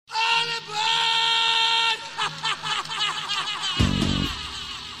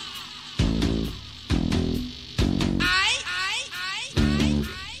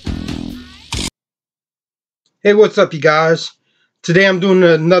Hey, what's up, you guys? Today I'm doing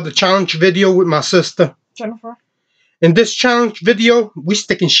another challenge video with my sister. Jennifer. In this challenge video, we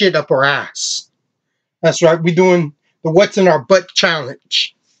sticking shit up our ass. That's right, we doing the what's in our butt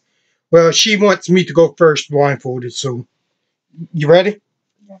challenge. Well, she wants me to go first blindfolded, so you ready?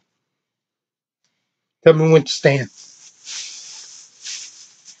 Yeah. Tell me when to stand.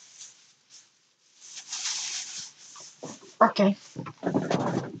 Okay.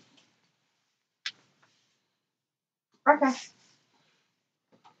 Okay.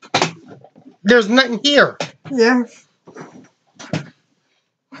 There's nothing here. Yeah.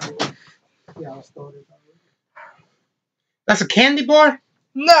 That's a candy bar?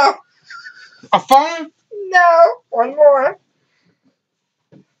 No. A phone? No. One more.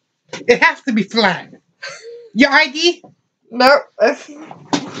 It has to be flat. Your ID? No.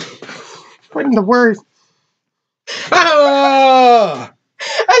 What in the word? Ah!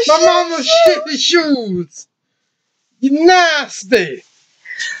 My mama's shitty shoes. You nasty.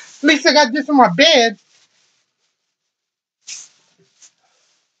 At least I got this on my bed.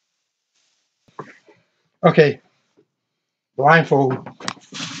 Okay. Blindfold.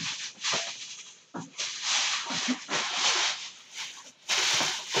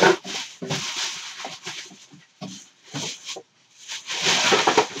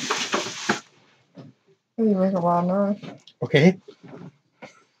 You make a lot of noise. Okay.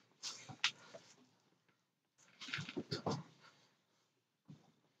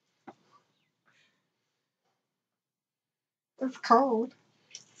 It's cold.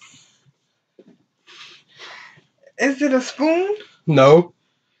 Is it a spoon? No.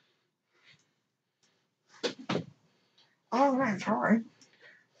 Oh, that's hard.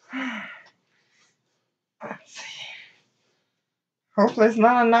 Let's see. Hopefully it's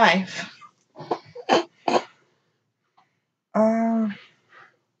not a knife.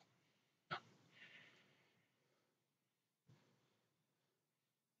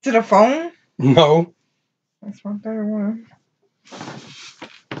 Is it a phone? No. That's my third one.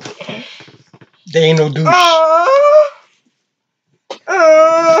 They ain't no douche.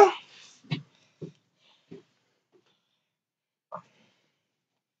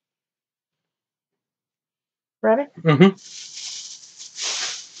 Ready? Mm-hmm.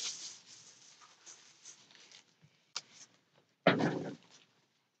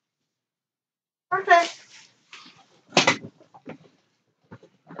 Okay.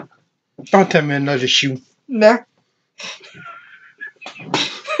 Don't tell me another shoe. No.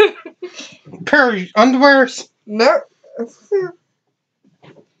 Pair of underwears? No.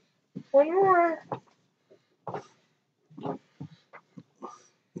 One more.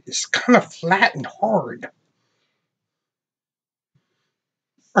 It's kind of flat and hard.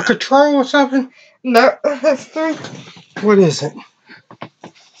 A control or something? No. That's three. What is it?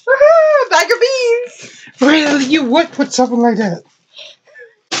 Woohoo! Bag of beans. Really? You would put something like that?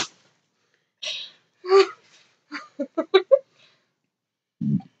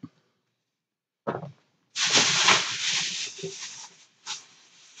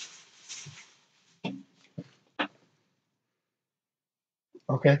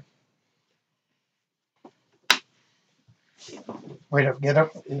 Okay. Wait up, get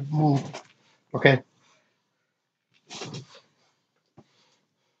up, move. Okay.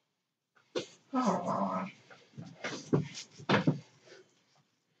 Oh, Lord.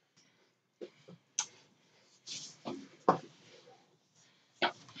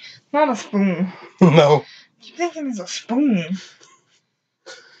 Not a spoon. No. I'm thinking it's a spoon.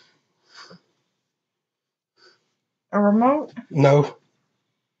 A remote? No.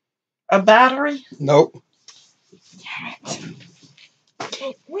 A battery? Nope. Damn it. I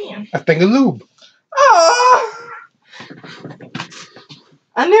can't win. A thing of lube. Oh!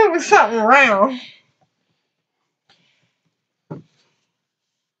 I knew it was something round.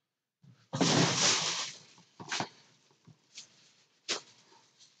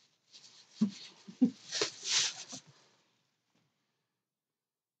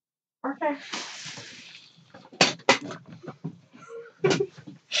 Okay.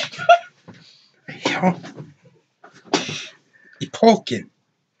 Hell. You poking.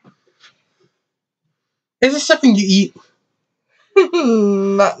 Is this something you eat?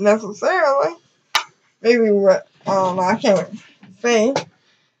 Not necessarily. Maybe what? I don't know. I can't say.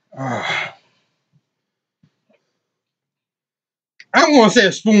 I don't want to say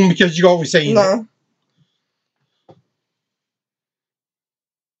a spoon because you always say No.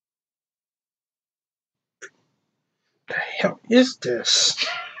 The hell is this?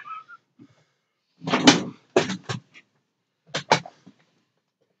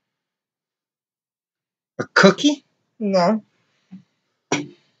 A cookie? No.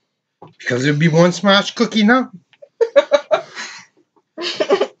 Because it'd be one smash cookie now.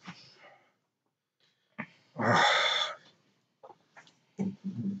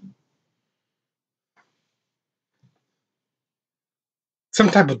 Some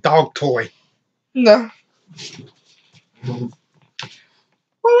type of dog toy. No.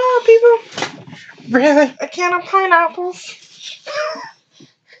 What are people? Really? A can of pineapples.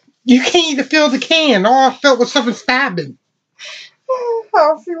 You can't even feel the can. All I felt was something stabbing.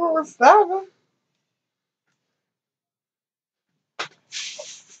 I'll see what was stabbing.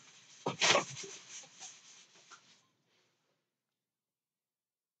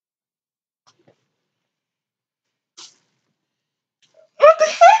 What the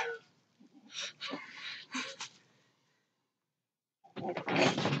heck?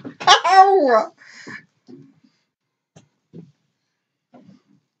 Ow!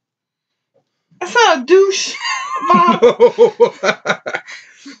 That's not a douche, Bob. No.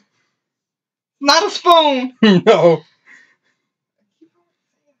 Not a spoon. No.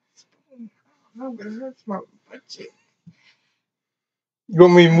 No, but it hurts my butt cheek. You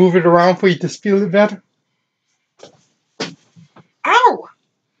want me to move it around for you to feel it better? Ow!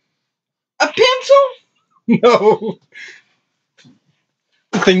 A pencil? No.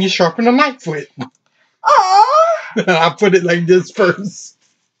 The thing you sharpen a knife with. Aww! I put it like this first.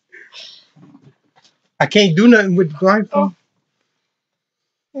 I can't do nothing with the blindfold.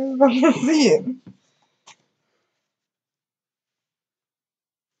 Everybody can see it.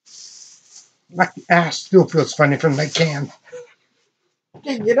 My ass still feels funny from that can.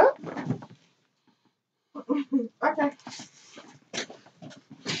 Can you get up? Okay.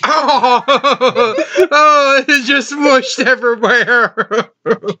 Oh, oh, it just mushed everywhere.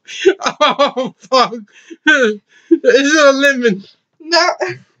 Oh, fuck. It's a lemon. No.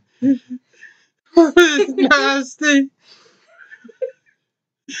 It's nasty.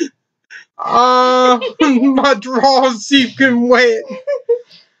 Oh, my drawers seeping wet.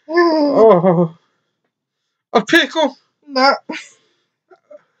 Oh, a pickle. No.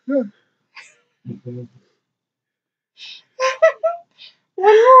 One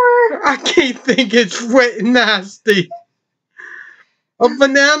more. I can't think. It's wet and nasty. A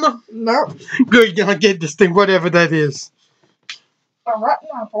banana. No. Good, I'll get this thing, whatever that is. A rotten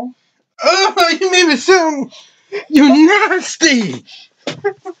apple. Oh, you made me sound. You nasty.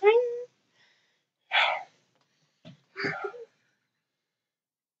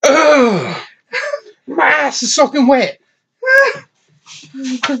 Ugh. My ass is soaking wet.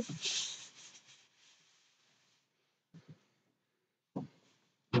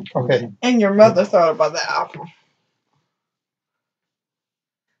 Okay. And your mother thought about the apple.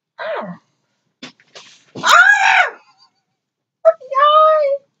 Ow. Ah!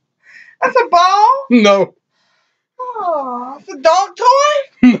 Yay! That's a ball? No. Oh, it's a dog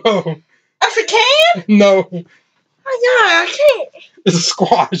toy? No. That's a can? No. Oh, yeah, I can't. It's a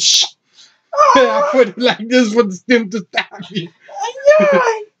squash. Oh, I put it like this for the stem to stab you. yeah.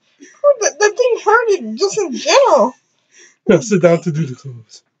 Oh, the thing hurted just in general. Now sit down to do the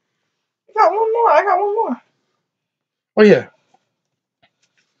clothes. I got one more. I got one more. Oh, yeah.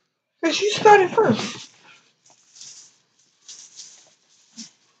 Because you started first.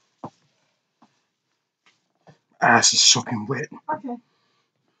 Ass is soaking wet. Okay.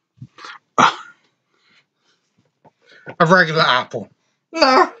 A regular apple.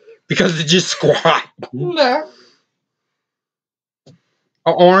 No. Because it just squat. No. An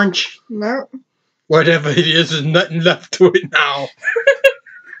orange. No. Whatever it is, there's nothing left to it now.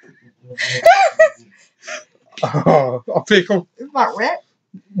 A pickle. It's not red.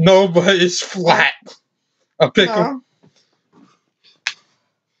 No, but it's flat. A pickle. No.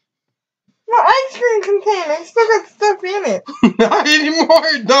 My ice cream container still got stuff in it. Not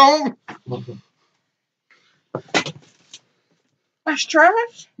anymore, don't. That's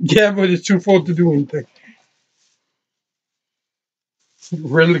trash? Yeah, but it's too full to do anything.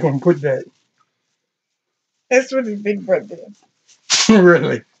 Really gonna put that? That's what his big brother did.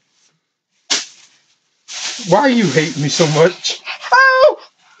 Really? Why you hate me so much? Oh!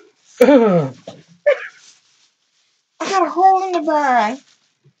 Ugh. I got a hole in the bag.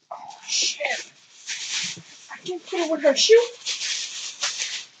 Oh, shit. I can't put it with her shoe.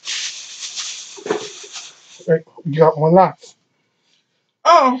 Right, you got one left.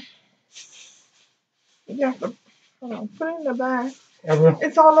 Oh. You have to hold on, put it in the bag. Ever?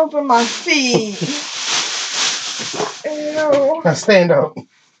 It's all over my feet. Ew. Now stand up.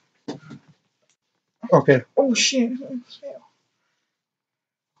 Okay. Oh, shit.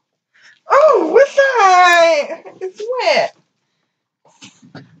 Oh, what's that? It's wet.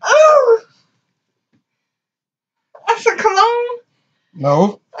 Oh. That's a cologne?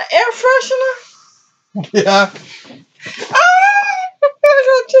 No. An air freshener? Yeah. I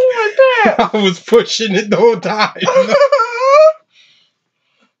gotta change my pants. I was pushing it the whole time.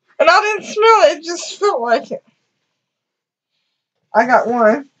 And I didn't smell it, it just felt like it. I got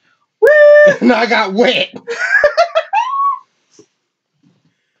one. Woo! And I got wet.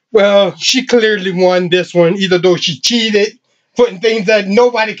 Well, she clearly won this one, even though she cheated, putting things that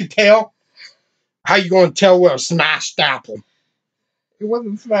nobody could tell. How you gonna tell what a smashed apple? It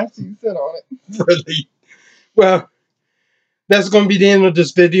wasn't smashed, you sit on it. Really? Well, that's gonna be the end of this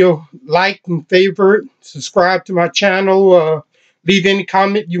video. Like and favorite, subscribe to my channel, leave any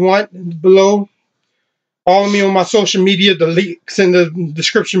comment you want below. Follow me on my social media, the links in the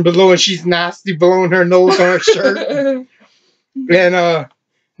description below, and she's nasty blowing her nose on her shirt. And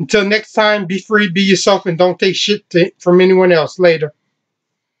until next time, be free, be yourself, and don't take shit from anyone else. Later.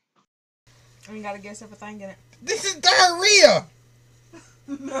 You gotta guess everything in it. This is diarrhea!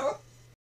 No.